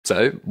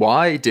So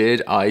why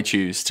did I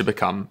choose to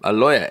become a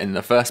lawyer in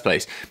the first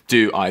place?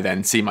 Do I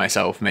then see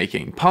myself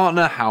making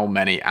partner? How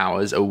many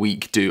hours a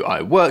week do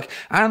I work?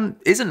 And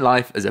isn't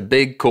life as a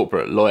big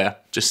corporate lawyer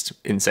just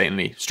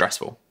insanely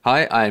stressful?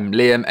 Hi, I'm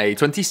Liam, a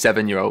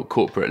 27-year-old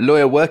corporate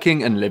lawyer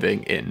working and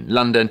living in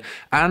London.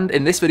 And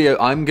in this video,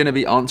 I'm going to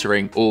be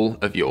answering all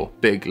of your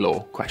big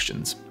law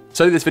questions.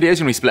 So this video is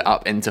going to be split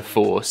up into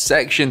 4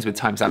 sections with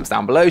timestamps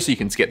down below so you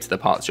can skip to the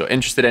parts you're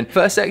interested in.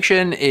 First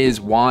section is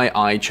why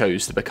I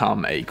chose to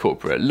become a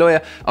corporate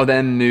lawyer. I'll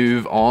then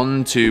move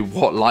on to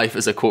what life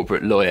as a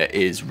corporate lawyer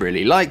is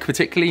really like,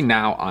 particularly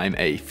now I'm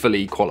a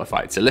fully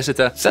qualified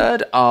solicitor.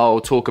 Third,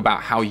 I'll talk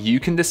about how you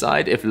can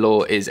decide if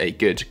law is a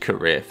good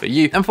career for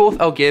you. And fourth,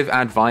 I'll give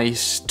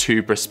advice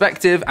to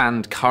prospective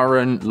and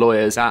current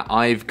lawyers that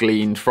I've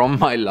gleaned from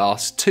my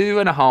last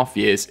 2.5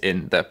 years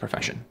in the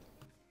profession.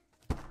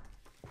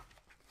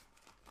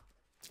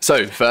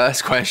 So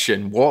first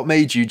question, what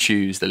made you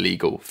choose the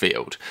legal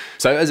field?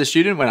 So as a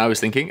student, when I was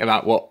thinking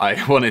about what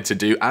I wanted to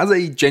do as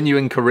a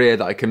genuine career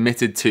that I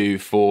committed to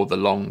for the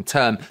long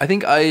term, I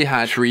think I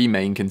had 3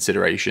 main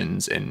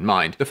considerations in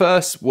mind. The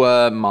first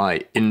were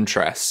my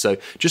interests. So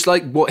just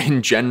like what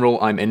in general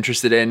I'm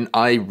interested in,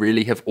 I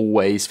really have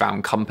always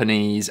found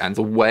companies and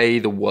the way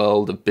the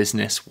world of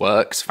business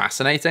works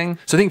fascinating.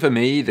 So I think for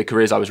me, the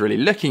careers I was really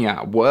looking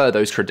at were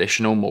those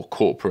traditional, more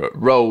corporate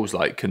roles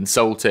like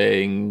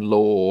consulting,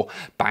 law,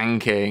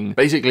 banking,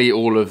 basically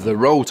all of the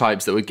role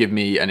types that would give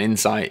me an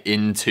insight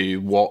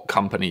into what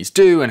companies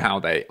do and how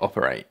they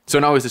operate. So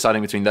when I was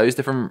deciding between those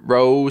different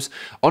roles,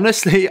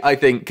 honestly, I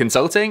think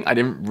consulting, I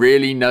didn't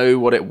really know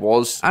what it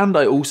was. And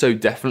I also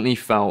definitely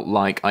felt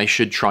like I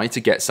should try to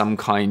get some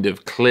kind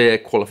of clear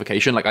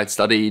qualification. Like I'd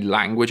studied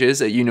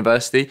languages at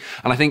university.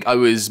 And I think I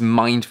was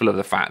mindful of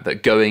the fact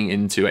that going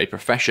into a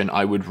profession,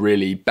 I would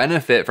really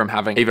benefit from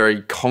having a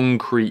very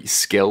concrete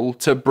skill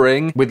to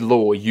bring. With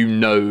law, you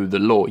know the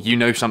law, you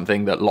know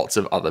something that lots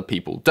of other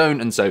people don't.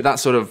 And so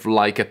that's sort of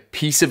like a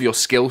piece of your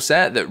skill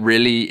set that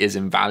really is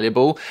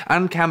invaluable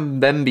and can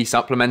then be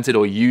supplemented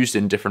or used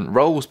in different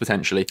roles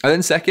potentially. And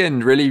then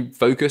second, really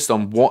focused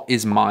on what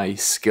is my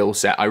skill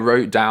set. I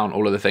wrote down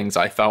all of the things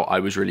I felt I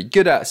was really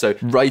good at. So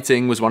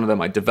writing was one of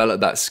them. I developed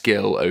that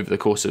skill over the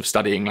course of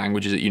studying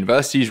languages at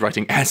universities,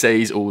 writing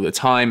essays all the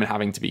time and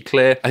having to be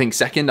clear. I think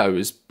second, I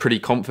was pretty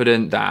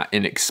confident that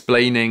in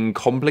explaining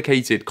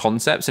complicated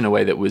concepts in a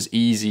way that was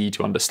easy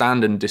to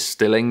understand and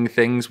distilling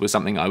things was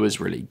something I was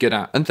really good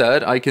at. And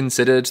third, I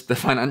considered the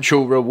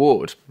financial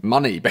reward,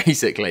 money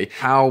basically.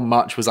 How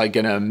much was I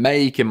gonna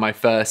make in my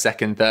first,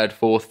 second, third,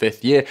 fourth,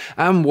 fifth year?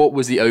 And what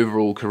was the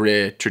overall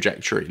career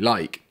trajectory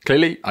like?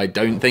 Clearly, I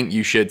don't think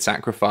you should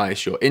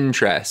sacrifice your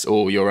interests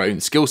or your own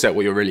skill set,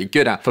 what you're really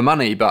good at, for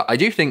money. But I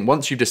do think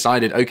once you've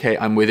decided, okay,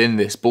 I'm within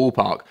this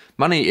ballpark,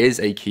 money is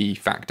a key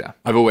factor.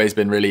 I've always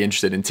been really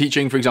interested in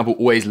teaching, for example,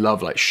 always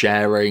loved like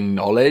sharing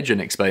knowledge and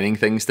explaining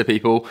things to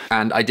people.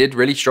 And I did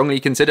really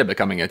strongly consider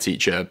becoming a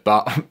teacher,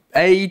 but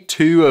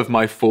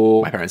my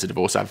parents are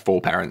divorced, I have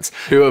 4 parents.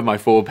 2 of my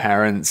 4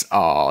 parents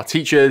are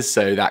teachers.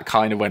 So that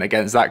kind of went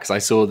against that because I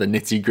saw the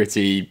nitty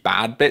gritty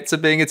bad bits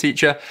of being a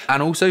teacher.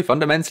 And also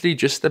fundamentally,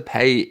 just the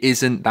pay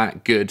isn't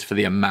that good for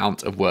the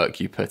amount of work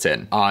you put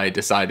in. I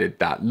decided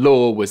that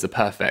law was the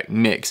perfect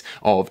mix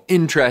of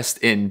interest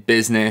in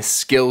business,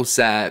 skill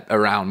set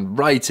around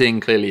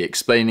writing, clearly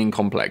explaining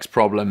complex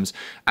problems,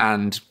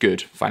 and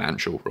good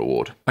financial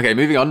reward. Okay,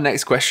 moving on.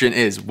 Next question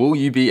is, will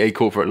you be a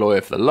corporate lawyer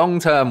for the long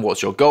term?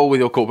 What's your goal with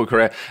your corporate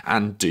career?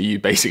 And do you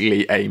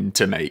basically aim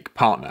to make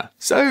partner?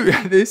 So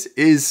this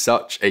is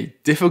such a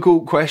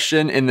difficult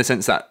question in the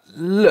sense that,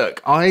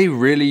 look, I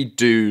really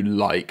do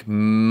like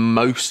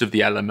most of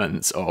the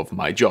elements of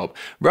my job.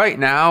 Right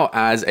now,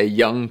 as a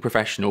young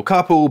professional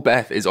couple,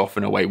 Beth is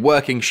often away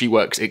working. She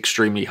works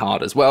extremely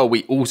hard as well.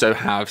 We also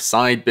have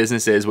side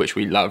businesses, which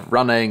we love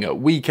running at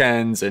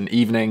weekends and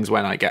evenings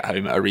when I get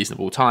home at a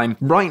reasonable time.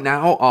 Right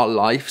now, our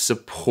life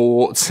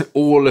supports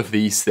all of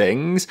these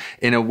things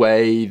in a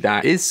way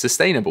that is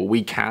sustainable.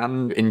 We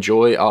can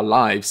enjoy our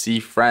lives,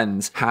 see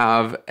friends,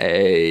 have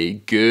a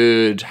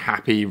good,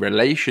 happy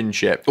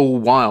relationship, all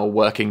while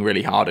working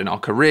really hard in our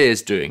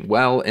careers, doing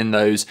well in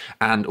those,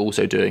 and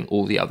also doing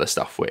all the other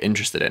stuff we're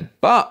interested in.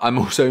 But I'm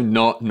also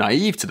not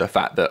naive to the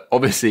fact that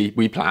obviously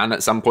we plan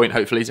at some point,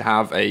 hopefully, to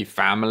have a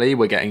family.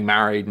 We're getting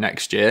married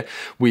next year.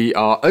 We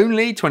are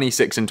only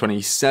 26 and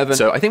 27.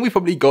 So I think we've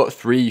probably got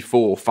 3,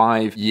 4,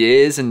 5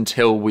 years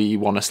until we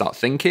want to start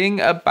thinking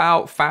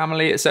about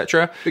family,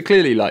 etc. But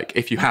clearly, like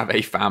if you have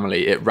a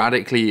family, it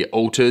radically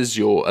alters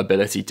your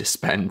ability to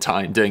spend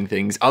time doing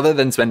things other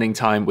than spending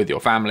time with your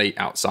family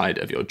outside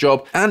of your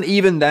job. And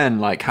even then,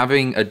 like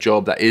having a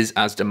job that is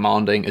as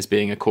demanding as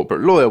being a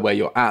corporate lawyer, where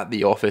you're at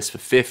the office for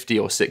 50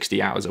 or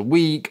 60 hours a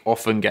week,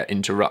 often get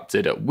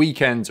interrupted at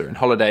weekends or in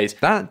holidays,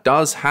 that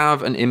does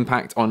have an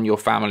impact on your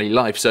family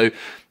life. So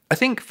I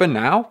think for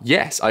now,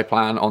 yes, I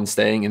plan on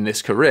staying in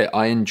this career.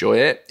 I enjoy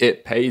it.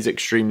 It pays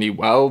extremely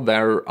well.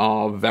 There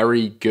are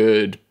very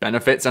good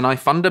benefits, and I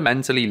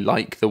fundamentally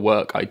like the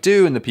work I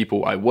do and the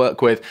people I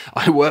work with.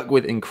 I work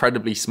with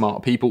incredibly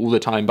smart people all the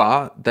time,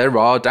 but there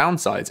are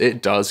downsides.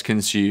 It does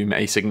consume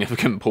a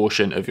significant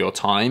portion of your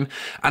time,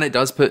 and it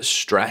does put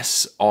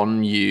stress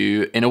on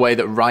you in a way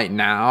that right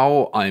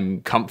now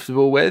I'm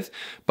comfortable with,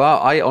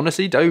 but I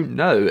honestly don't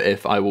know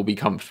if I will be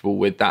comfortable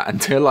with that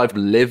until I've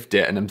lived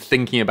it and I'm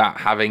thinking about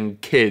having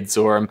kids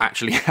or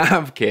actually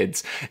have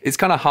kids. It's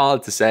kind of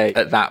hard to say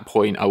at that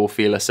point I will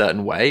feel a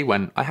certain way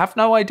when I have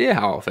no idea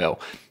how I'll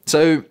feel.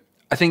 So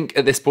I think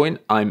at this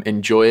point, I'm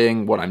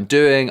enjoying what I'm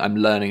doing. I'm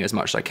learning as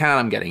much as I can.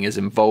 I'm getting as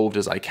involved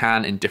as I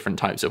can in different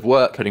types of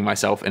work, putting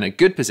myself in a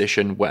good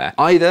position where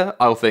either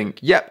I'll think,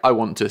 yep, I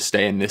want to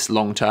stay in this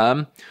long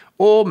term,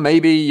 or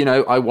maybe, you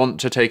know, I want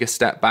to take a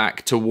step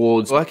back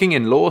towards working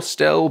in law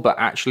still, but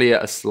actually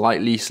at a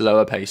slightly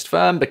slower paced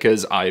firm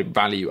because I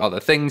value other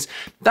things.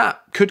 That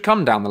could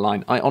come down the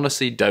line. I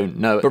honestly don't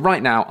know. But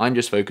right now, I'm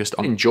just focused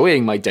on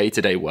enjoying my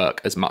day-to-day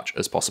work as much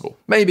as possible.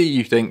 Maybe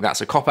you think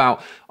that's a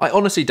cop-out. I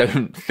honestly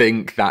don't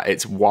think that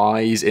it's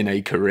wise in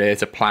a career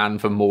to plan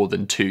for more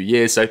than 2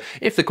 years. So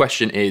if the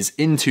question is,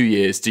 in 2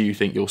 years, do you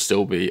think you'll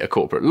still be a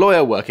corporate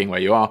lawyer working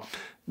where you are?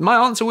 My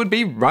answer would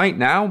be right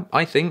now,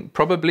 I think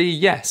probably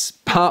yes.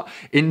 But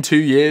in 2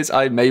 years,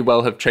 I may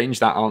well have changed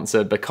that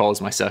answer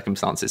because my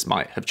circumstances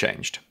might have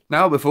changed.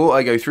 Now, before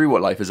I go through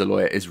what life as a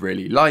lawyer is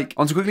really like,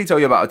 I want to quickly tell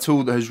you about a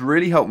tool that has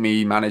really helped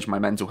me manage my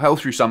mental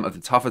health through some of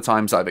the tougher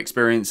times I've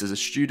experienced as a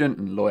student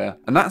and lawyer,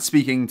 and that's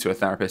speaking to a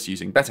therapist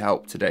using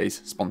BetterHelp,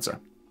 today's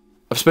sponsor.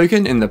 I've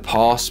spoken in the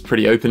past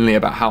pretty openly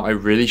about how I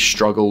really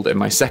struggled in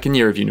my second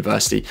year of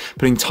university,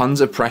 putting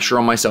tons of pressure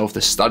on myself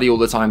to study all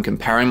the time,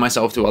 comparing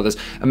myself to others,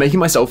 and making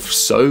myself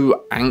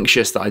so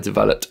anxious that I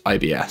developed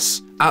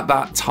IBS. At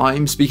that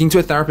time, speaking to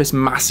a therapist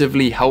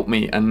massively helped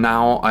me, and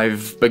now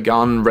I've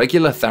begun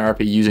regular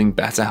therapy using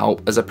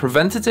BetterHelp as a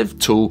preventative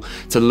tool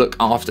to look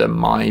after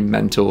my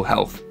mental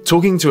health.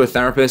 Talking to a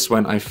therapist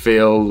when I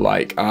feel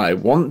like I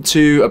want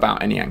to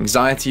about any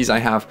anxieties I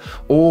have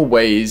or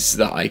ways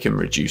that I can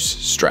reduce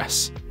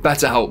stress.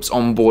 BetterHelp's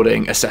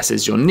onboarding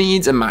assesses your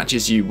needs and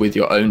matches you with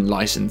your own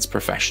licensed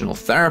professional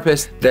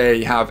therapist.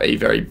 They have a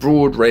very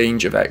broad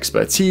range of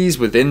expertise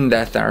within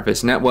their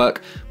therapist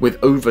network, with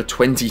over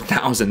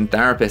 20,000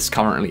 therapists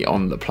currently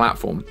on the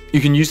platform. You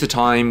can use the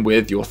time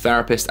with your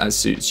therapist as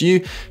suits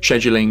you,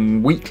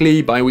 scheduling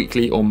weekly,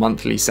 bi-weekly, or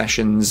monthly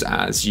sessions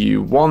as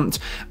you want,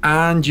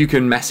 and you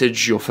can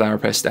message your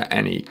therapist at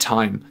any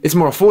time. It's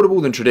more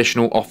affordable than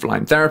traditional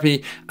offline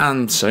therapy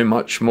and so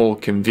much more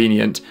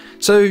convenient.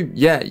 So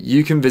yeah,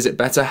 you can visit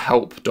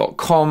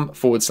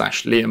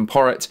betterhelp.com/Liam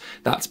Porritt.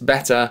 That's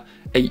better,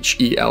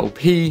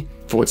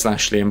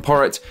 HELP/Liam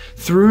Porritt,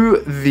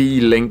 through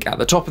the link at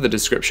the top of the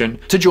description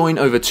to join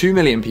over 2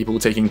 million people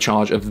taking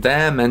charge of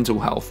their mental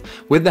health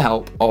with the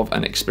help of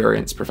an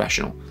experienced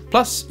professional.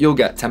 Plus, you'll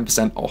get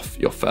 10% off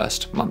your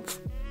first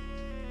month.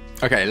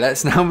 Okay,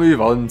 let's now move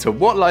on to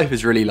what life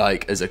is really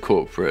like as a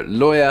corporate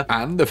lawyer.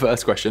 And the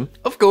first question,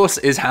 of course,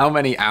 is how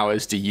many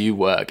hours do you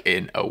work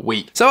in a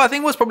week? So I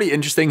think what's probably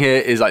interesting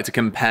here is like to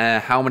compare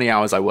how many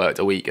hours I worked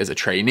a week as a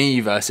trainee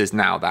versus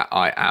now that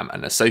I am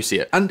an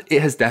associate. And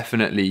it has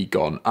definitely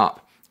gone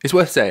up. It's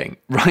worth saying,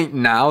 right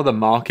now the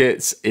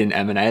markets in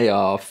M&A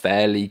are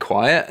fairly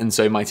quiet, and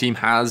so my team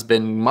has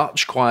been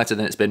much quieter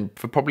than it's been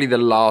for probably the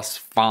last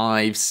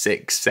 5,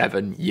 6,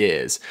 7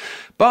 years.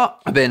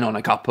 But I've been on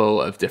a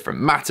couple of different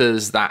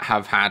matters that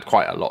have had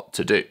quite a lot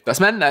to do.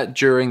 That's meant that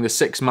during the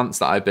 6 months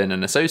that I've been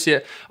an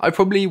associate, I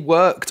probably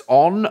worked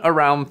on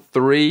around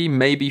 3,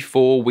 maybe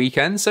 4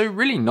 weekends, so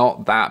really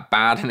not that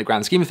bad in the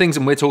grand scheme of things,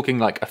 and we're talking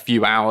like a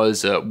few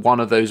hours at one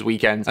of those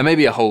weekends, and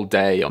maybe a whole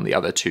day on the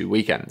other 2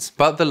 weekends.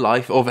 But the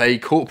life of a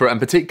corporate, and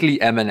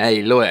particularly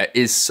M&A lawyer,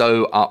 is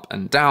so up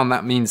and down.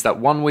 That means that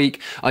one week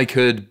I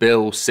could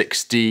bill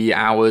 60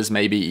 hours,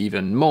 maybe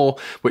even more,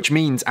 which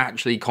means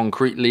actually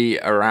concretely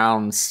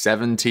around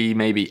 70,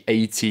 maybe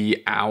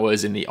 80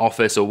 hours in the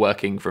office or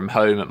working from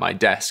home at my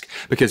desk,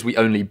 because we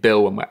only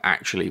bill when we're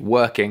actually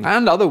working.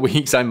 And other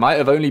weeks I might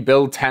have only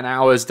billed 10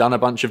 hours, done a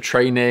bunch of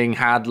training,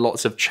 had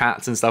lots of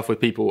chats and stuff with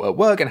people at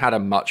work, and had a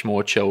much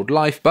more chilled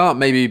life. But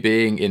maybe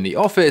being in the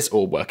office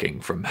or working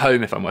from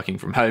home, if I'm working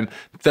from home,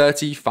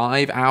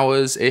 35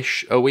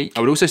 hours-ish a week. I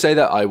would also say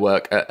that I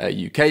work at a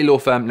UK law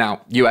firm.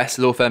 Now, US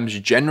law firms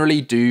generally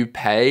do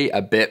pay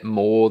a bit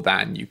more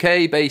than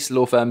UK-based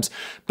law firms,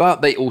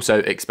 but they also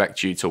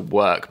expect you to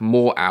work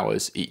more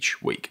hours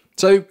each week.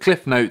 So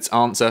Cliff Notes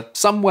answer,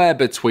 somewhere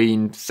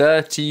between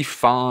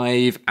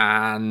 35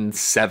 and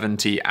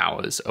 70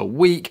 hours a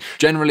week,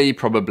 generally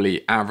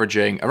probably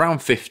averaging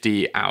around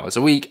 50 hours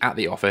a week at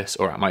the office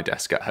or at my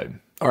desk at home.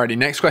 Alrighty,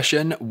 next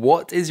question.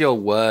 What is your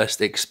worst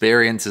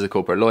experience as a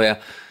corporate lawyer?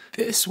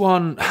 This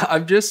one,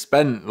 I've just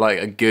spent like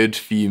a good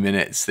few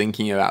minutes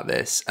thinking about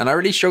this, and I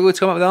really struggled to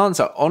come up with an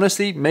answer.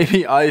 Honestly,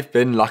 maybe I've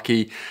been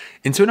lucky.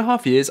 In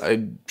 2.5 years,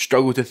 I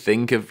struggled to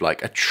think of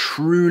like a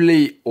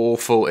truly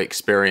awful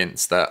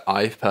experience that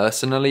I've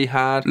personally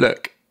had.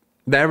 Look,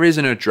 There is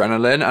an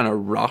adrenaline and a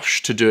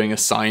rush to doing a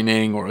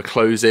signing or a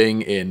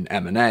closing in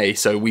M&A,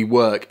 so we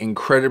work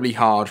incredibly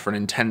hard for an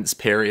intense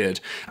period,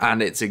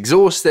 and it's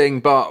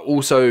exhausting but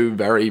also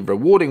very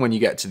rewarding when you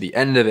get to the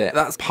end of it.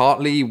 That's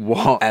partly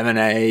what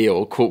M&A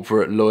or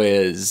corporate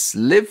lawyers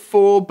live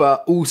for,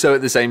 but also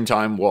at the same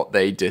time what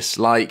they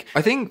dislike.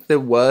 I think the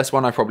worst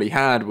one I probably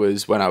had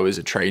was when I was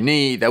a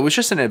trainee. There was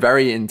just a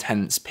very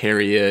intense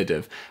period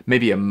of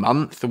maybe a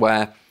month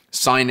where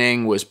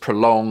signing was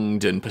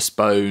prolonged and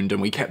postponed, and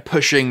we kept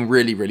pushing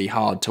really, really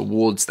hard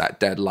towards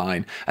that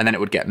deadline, and then it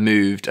would get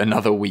moved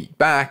another week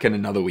back and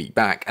another week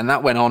back, and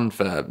that went on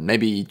for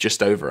maybe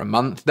just over a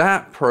month.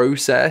 That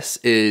process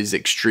is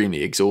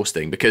extremely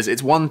exhausting because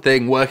it's one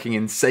thing working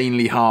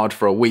insanely hard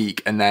for a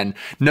week and then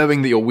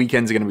knowing that your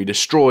weekends are going to be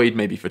destroyed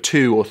maybe for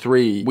 2 or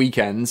 3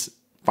 weekends.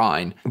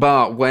 Fine.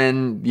 But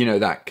when,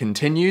 that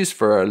continues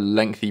for a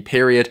lengthy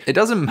period, it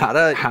doesn't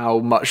matter how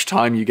much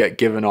time you get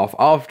given off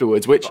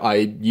afterwards, which I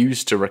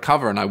used to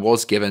recover, and I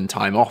was given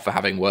time off for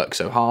having worked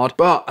so hard.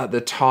 But at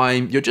the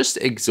time, you're just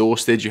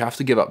exhausted. You have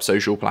to give up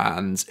social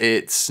plans.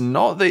 It's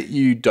not that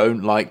you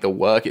don't like the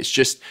work. It's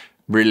just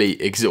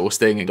really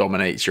exhausting and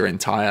dominates your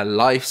entire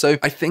life. So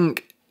I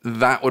think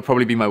that would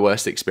probably be my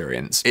worst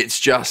experience.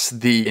 It's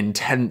just the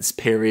intense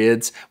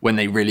periods when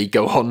they really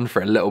go on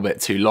for a little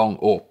bit too long,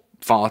 or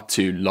far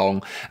too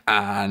long,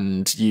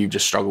 and you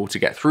just struggle to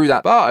get through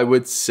that. But I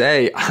would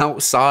say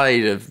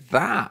outside of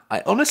that,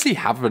 I honestly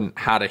haven't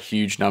had a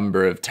huge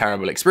number of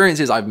terrible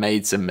experiences. I've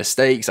made some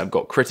mistakes. I've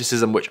got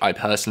criticism, which I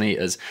personally,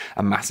 as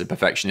a massive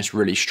perfectionist,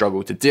 really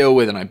struggle to deal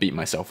with, and I beat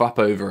myself up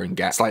over and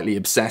get slightly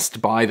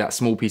obsessed by that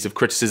small piece of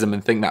criticism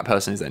and think that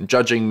person is then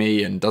judging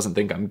me and doesn't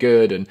think I'm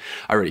good. And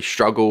I really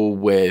struggle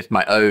with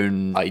my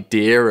own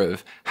idea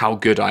of how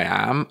good I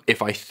am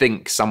if I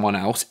think someone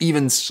else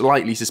even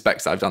slightly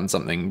suspects that I've done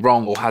something wrong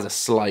or has a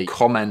slight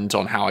comment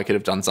on how I could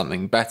have done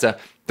something better.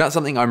 That's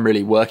something I'm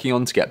really working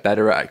on to get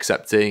better at,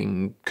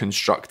 accepting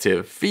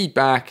constructive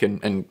feedback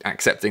and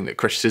accepting that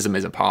criticism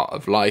is a part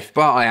of life.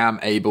 But I am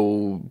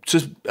able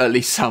to, at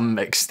least some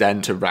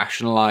extent, to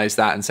rationalize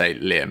that and say,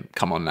 Liam,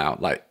 come on now,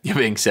 like, you're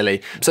being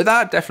silly. So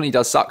that definitely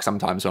does suck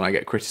sometimes when I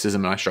get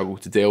criticism and I struggle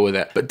to deal with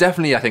it. But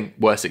definitely, I think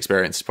worst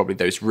experience is probably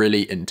those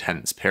really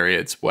intense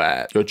periods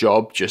where your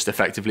job just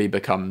effectively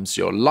becomes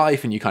your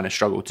life and you kind of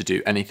struggle to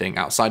do anything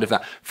outside of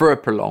that for a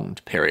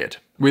prolonged period.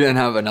 We then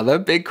have another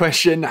big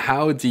question.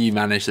 How do you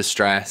manage the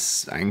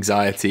stress,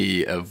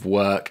 anxiety of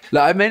work?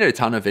 Look, I've made a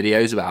ton of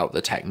videos about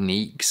the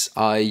techniques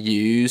I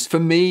use. For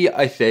me,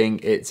 I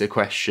think it's a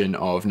question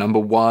of, number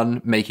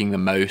one, making the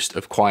most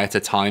of quieter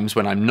times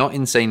when I'm not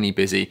insanely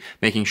busy,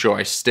 making sure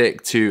I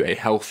stick to a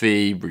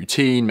healthy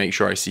routine, make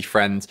sure I see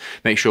friends,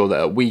 make sure that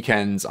at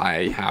weekends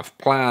I have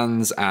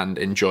plans and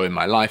enjoy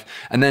my life.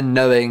 And then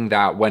knowing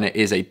that when it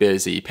is a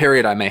busy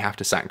period, I may have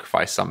to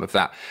sacrifice some of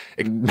that.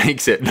 It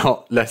makes it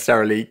not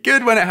necessarily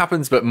good when it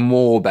happens, but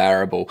more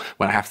bearable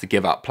when I have to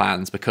give up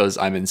plans because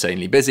I'm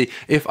insanely busy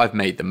if I've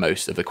made the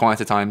most of the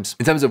quieter times.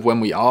 In terms of when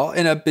we are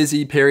in a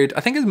busy period,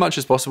 I think as much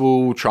as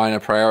possible trying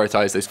to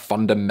prioritize those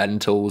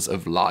fundamentals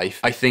of life.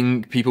 I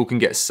think people can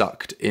get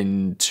sucked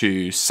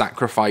into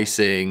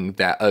sacrificing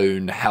their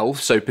own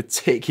health, so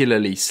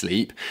particularly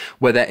sleep,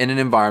 where they're in an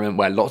environment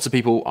where lots of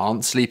people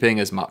aren't sleeping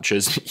as much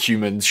as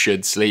humans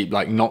should sleep,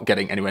 like not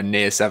getting anywhere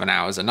near 7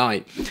 hours a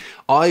night.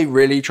 I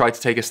really try to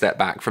take a step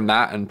back from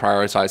that and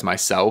prioritize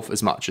myself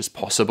as much as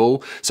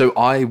possible. So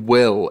I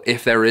will,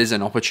 if there is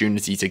an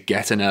opportunity to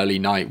get an early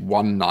night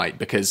one night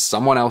because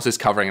someone else is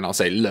covering, and I'll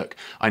say, look,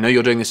 I know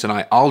you're doing this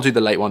tonight. I'll do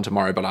the late one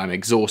tomorrow, but I'm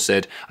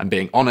exhausted. I'm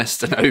being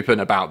honest and open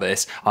about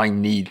this. I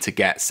need to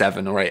get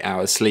 7 or 8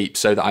 hours sleep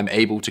so that I'm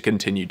able to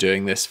continue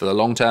doing this for the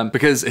long term,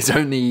 because it's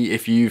only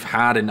if you've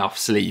had enough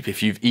sleep,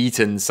 if you've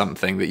eaten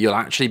something, that you'll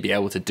actually be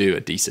able to do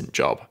a decent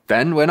job.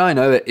 Then when I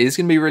know it is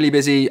going to be really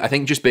busy, I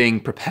think just being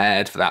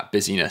prepared for that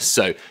busyness.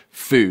 So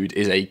food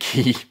is a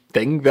key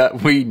thing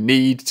that we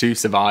need to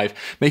survive.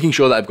 Making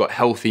sure that I've got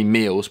healthy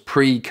meals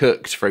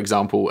pre-cooked, for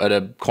example, at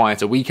a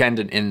quieter weekend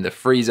and in the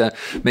freezer.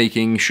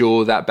 Making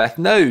sure that Beth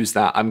knows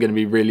that I'm going to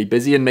be really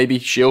busy and maybe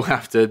she'll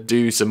have to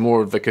do some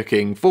more of the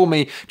cooking for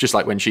me. Just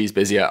like when she's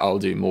busier, I'll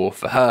do more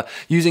for her.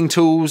 Using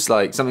tools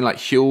like something like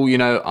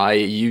Huel, I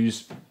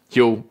use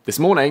Huel this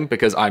morning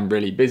because I'm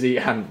really busy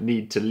and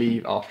need to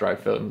leave after I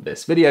film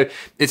this video.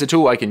 It's a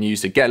tool I can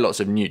use to get lots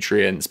of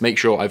nutrients, make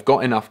sure I've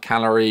got enough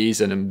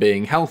calories and am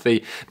being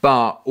healthy,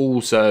 but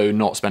also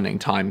not spending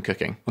time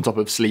cooking. On top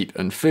of sleep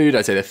and food,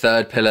 I'd say the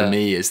third pillar for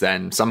me is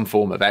then some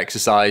form of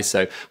exercise.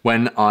 So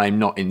when I'm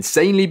not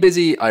insanely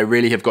busy, I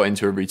really have got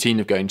into a routine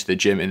of going to the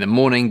gym in the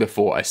morning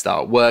before I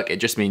start work. It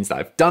just means that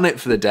I've done it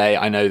for the day.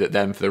 I know that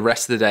then for the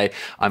rest of the day,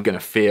 I'm going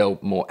to feel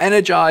more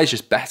energized,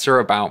 just better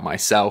about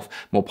myself,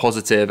 more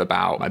positive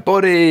about my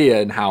body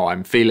and how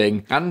I'm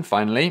feeling. And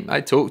finally,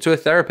 I talk to a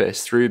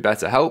therapist through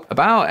BetterHelp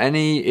about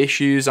any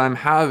issues I'm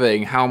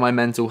having, how my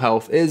mental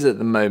health is at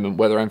the moment,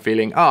 whether I'm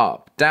feeling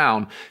up,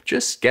 down,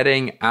 just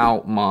getting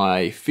out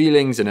my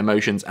feelings and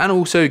emotions, and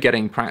also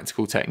getting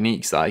practical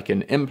techniques that I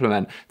can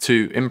implement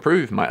to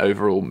improve my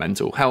overall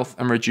mental health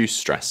and reduce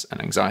stress and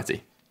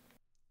anxiety.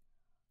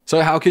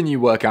 So how can you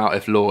work out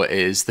if law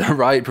is the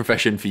right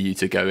profession for you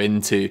to go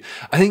into?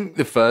 I think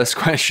the first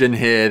question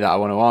here that I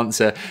want to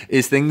answer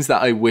is things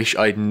that I wish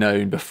I'd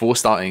known before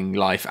starting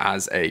life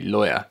as a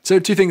lawyer. So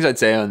two things I'd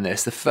say on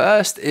this. The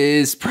first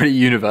is pretty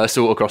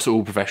universal across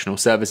all professional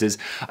services.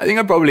 I think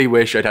I probably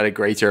wish I'd had a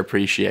greater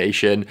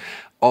appreciation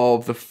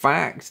of the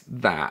fact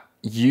that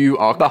you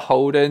are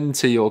beholden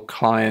to your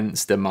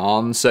client's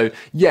demands. So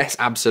yes,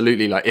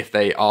 absolutely, like if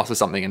they ask for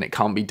something and it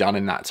can't be done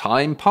in that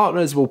time,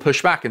 partners will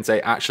push back and say,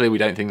 actually, we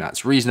don't think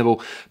that's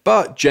reasonable.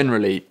 But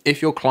generally,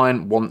 if your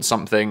client wants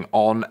something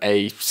on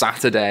a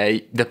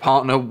Saturday, the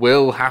partner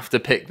will have to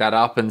pick that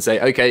up and say,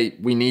 okay,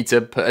 we need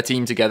to put a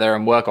team together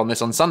and work on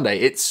this on Sunday.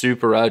 It's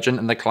super urgent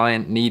and the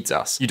client needs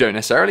us. You don't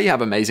necessarily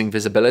have amazing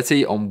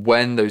visibility on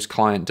when those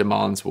client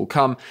demands will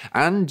come,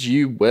 and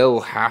you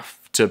will have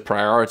to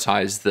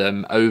prioritize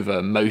them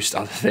over most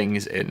other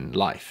things in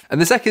life.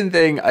 And the second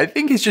thing I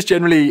think is just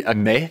generally a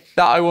myth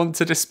that I want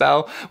to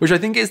dispel, which I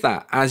think is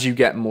that as you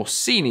get more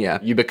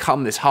senior, you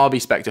become this Harvey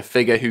Specter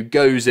figure who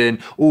goes in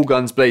all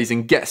guns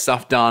blazing, gets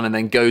stuff done, and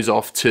then goes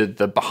off to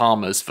the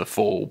Bahamas for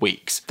 4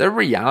 weeks. The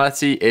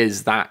reality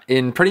is that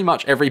in pretty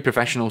much every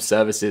professional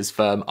services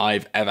firm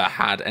I've ever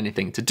had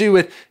anything to do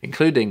with,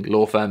 including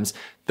law firms,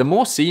 the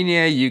more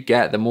senior you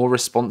get, the more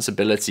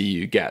responsibility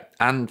you get.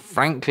 And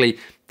frankly,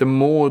 the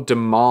more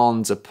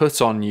demands are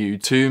put on you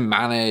to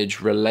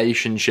manage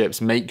relationships,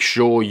 make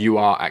sure you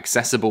are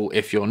accessible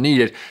if you're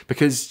needed,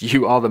 because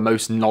you are the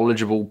most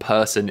knowledgeable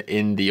person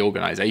in the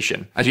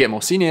organization. As you get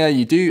more senior,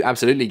 you do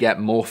absolutely get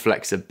more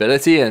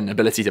flexibility and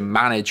ability to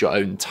manage your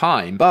own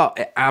time, but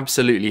it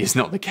absolutely is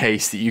not the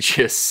case that you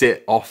just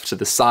sit off to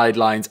the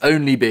sidelines,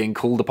 only being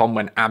called upon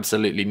when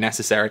absolutely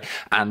necessary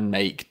and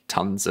make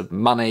tons of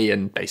money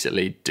and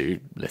basically do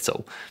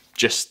little.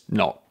 Just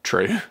not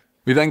true.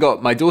 We then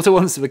got, my daughter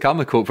wants to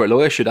become a corporate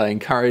lawyer. Should I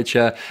encourage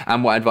her?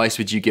 And what advice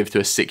would you give to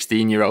a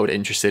 16-year-old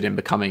interested in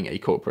becoming a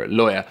corporate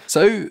lawyer?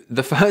 So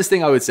the first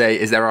thing I would say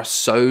is there are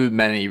so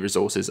many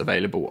resources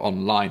available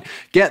online.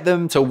 Get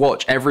them to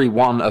watch every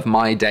one of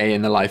my day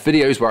in the life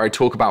videos where I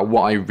talk about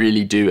what I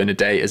really do in a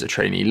day as a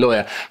trainee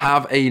lawyer.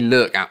 Have a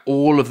look at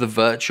all of the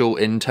virtual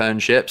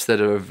internships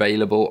that are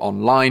available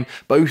online,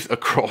 both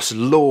across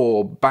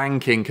law,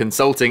 banking,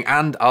 consulting,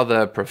 and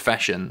other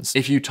professions.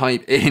 If you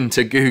type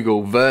into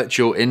Google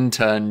virtual internship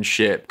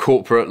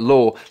corporate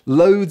law,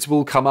 loads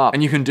will come up,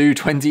 and you can do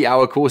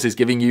 20-hour courses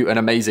giving you an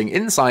amazing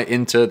insight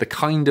into the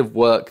kind of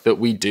work that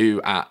we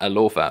do at a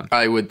law firm.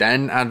 I would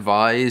then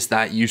advise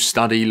that you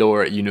study law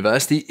at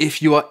university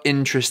if you are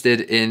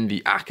interested in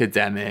the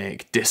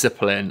academic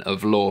discipline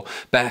of law.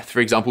 Beth,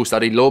 for example,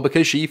 studied law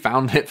because she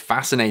found it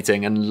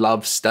fascinating and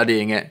loved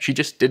studying it. She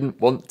just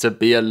didn't want to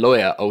be a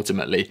lawyer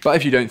ultimately. But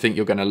if you don't think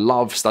you're going to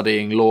love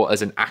studying law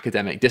as an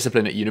academic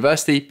discipline at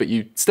university, but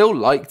you still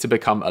like to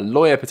become a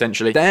lawyer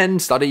potentially, then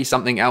study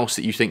something else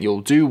that you think you'll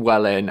do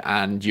well in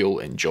and you'll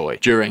enjoy.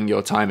 During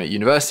your time at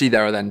university,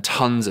 there are then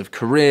tons of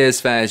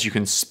careers fairs. You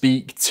can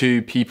speak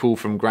to people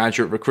from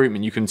graduate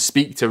recruitment. You can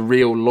speak to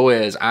real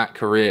lawyers at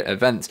career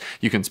events.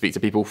 You can speak to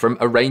people from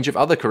a range of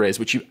other careers,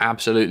 which you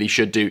absolutely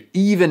should do,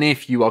 even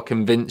if you are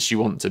convinced you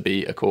want to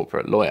be a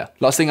corporate lawyer.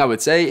 Last thing I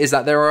would say is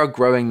that there are a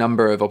growing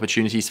number of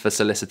opportunities for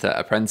solicitor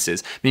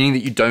apprentices, meaning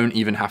that you don't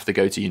even have to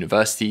go to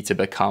university to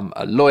become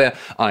a lawyer.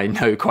 I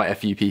know quite a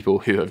few people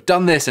who have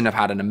done this and have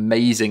had an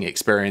amazing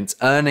experience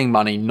earning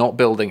money, not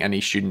building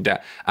any student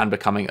debt, and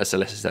becoming a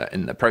solicitor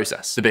in the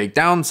process. The big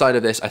downside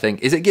of this, I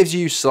think, is it gives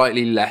you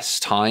slightly less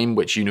time,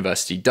 which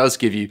university does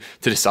give you,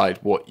 to decide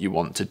what you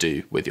want to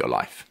do with your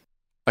life.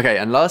 Okay,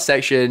 and last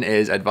section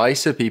is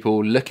advice for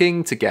people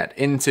looking to get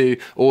into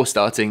or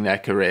starting their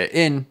career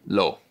in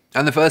law.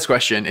 And the first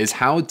question is,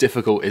 how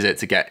difficult is it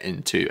to get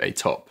into a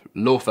top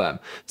law firm?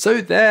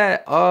 So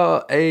there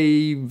are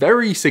a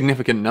very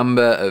significant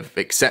number of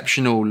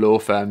exceptional law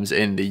firms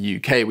in the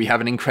UK. We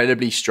have an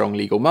incredibly strong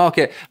legal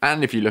market,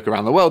 and if you look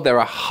around the world, there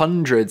are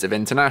hundreds of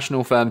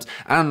international firms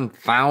and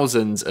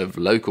thousands of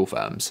local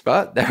firms.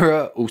 But there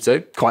are also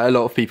quite a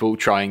lot of people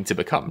trying to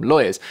become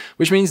lawyers,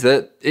 which means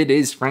that it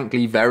is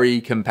frankly very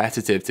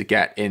competitive to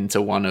get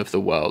into one of the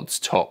world's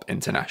top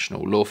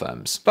international law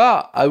firms.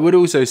 But I would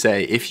also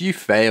say, if you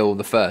fail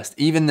the first,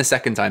 even the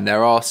second time,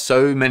 there are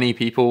so many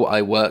people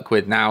I work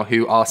with now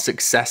who are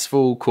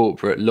successful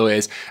corporate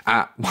lawyers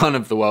at one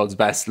of the world's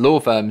best law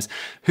firms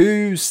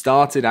who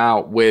started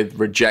out with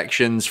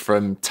rejections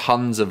from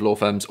tons of law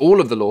firms. All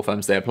of the law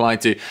firms they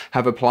applied to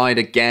have applied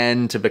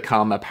again to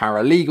become a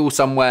paralegal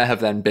somewhere, have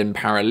then been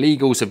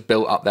paralegals, have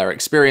built up their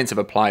experience, have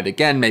applied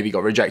again, maybe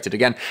got rejected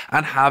again,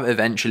 and have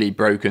eventually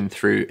broken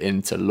through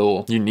into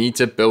law. You need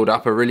to build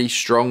up a really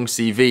strong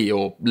CV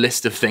or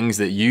list of things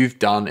that you've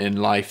done in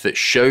life that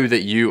show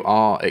that you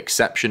are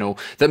exceptional,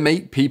 that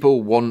make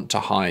people want to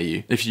hire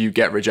you. If you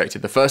get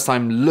rejected the first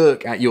time,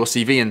 look at your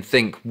CV and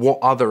think, what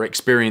other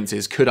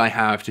experiences could I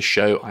have to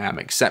show I am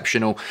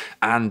exceptional?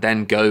 And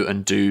then go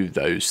and do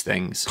those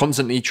things.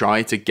 Constantly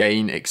try to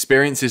gain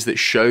experiences that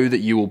show that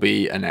you will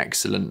be an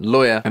excellent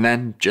lawyer, and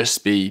then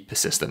just be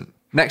persistent.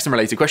 Next and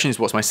related question is,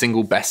 what's my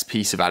single best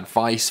piece of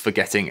advice for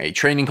getting a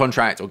training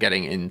contract or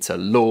getting into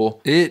law?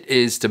 It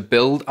is to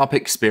build up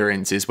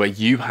experiences where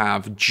you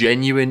have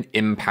genuine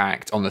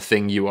impact on the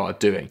thing you are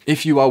doing.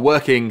 If you are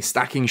working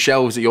stacking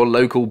shelves at your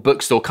local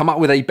bookstore, come up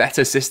with a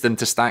better system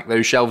to stack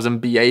those shelves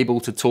and be able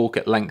to talk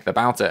at length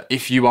about it.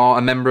 If you are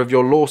a member of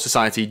your law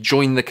society,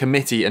 join the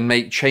committee and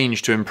make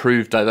change to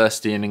improve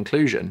diversity and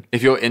inclusion.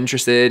 If you're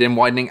interested in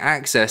widening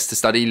access to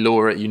study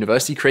law at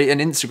university, create an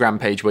Instagram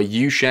page where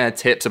you share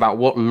tips about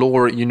what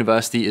law at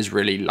university is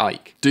really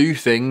like. Do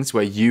things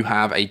where you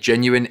have a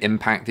genuine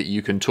impact that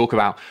you can talk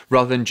about,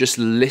 rather than just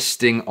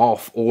listing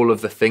off all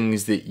of the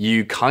things that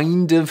you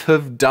kind of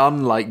have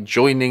done, like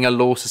joining a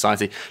law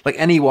society. Like,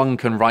 anyone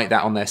can write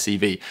that on their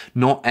CV.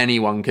 Not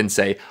anyone can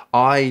say,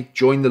 I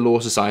joined the law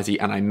society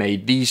and I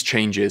made these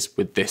changes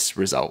with this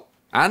result.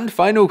 And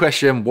final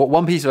question, what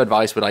one piece of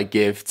advice would I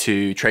give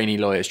to trainee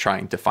lawyers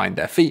trying to find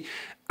their feet?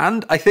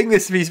 And I think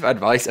this piece of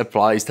advice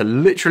applies to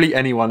literally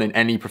anyone in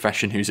any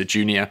profession who's a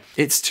junior.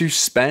 It's to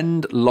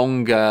spend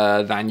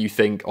longer than you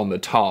think on the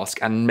task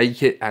and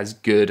make it as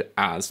good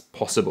as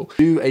possible.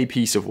 Do a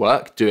piece of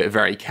work, do it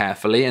very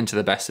carefully and to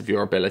the best of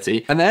your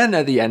ability. And then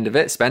at the end of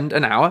it, spend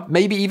an hour,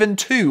 maybe even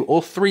 2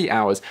 or 3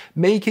 hours,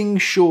 making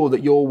sure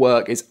that your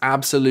work is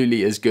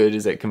absolutely as good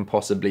as it can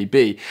possibly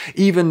be.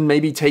 Even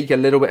maybe take a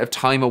little bit of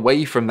time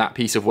away from that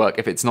piece of work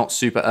if it's not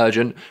super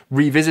urgent,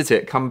 revisit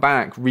it, come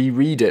back,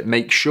 reread it,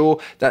 make sure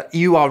that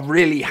you are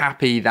really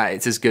happy that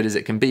it's as good as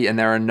it can be and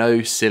there are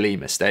no silly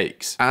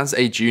mistakes. As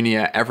a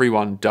junior,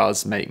 everyone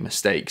does make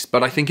mistakes,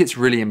 but I think it's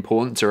really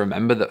important to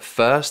remember that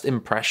first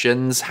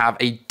impressions have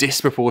a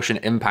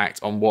disproportionate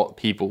impact on what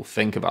people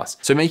think of us.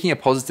 So making a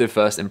positive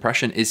first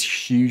impression is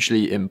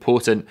hugely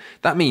important.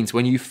 That means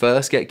when you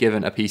first get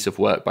given a piece of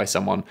work by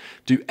someone,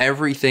 do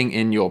everything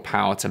in your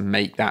power to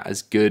make that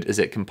as good as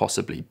it can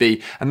possibly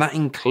be. And that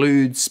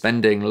includes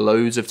spending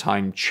loads of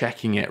time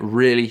checking it,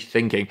 really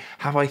thinking,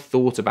 have I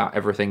thought about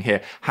everything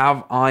here?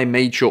 Have I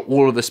made sure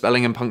all of the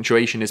spelling and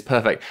punctuation is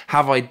perfect?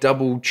 Have I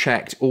double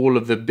checked all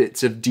of the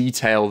bits of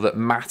detail that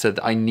matter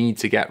that I need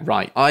to get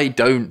right? I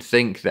don't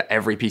think that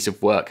every piece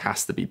of work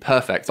has to be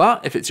perfect,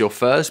 but if it's your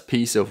first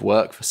piece of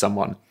work for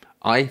someone,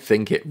 I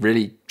think it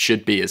really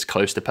should be as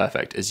close to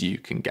perfect as you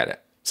can get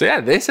it. So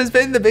yeah, this has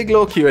been the Big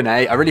Law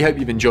Q&A. I really hope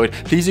you've enjoyed.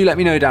 Please do let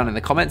me know down in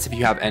the comments if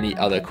you have any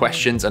other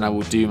questions and I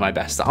will do my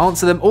best to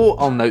answer them, or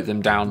I'll note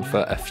them down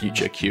for a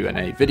future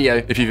Q&A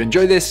video. If you've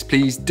enjoyed this,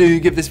 please do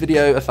give this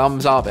video a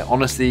thumbs up. It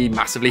honestly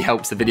massively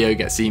helps the video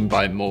get seen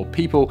by more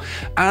people.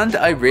 And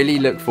I really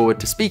look forward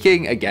to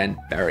speaking again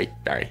very,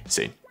 very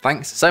soon.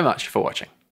 Thanks so much for watching.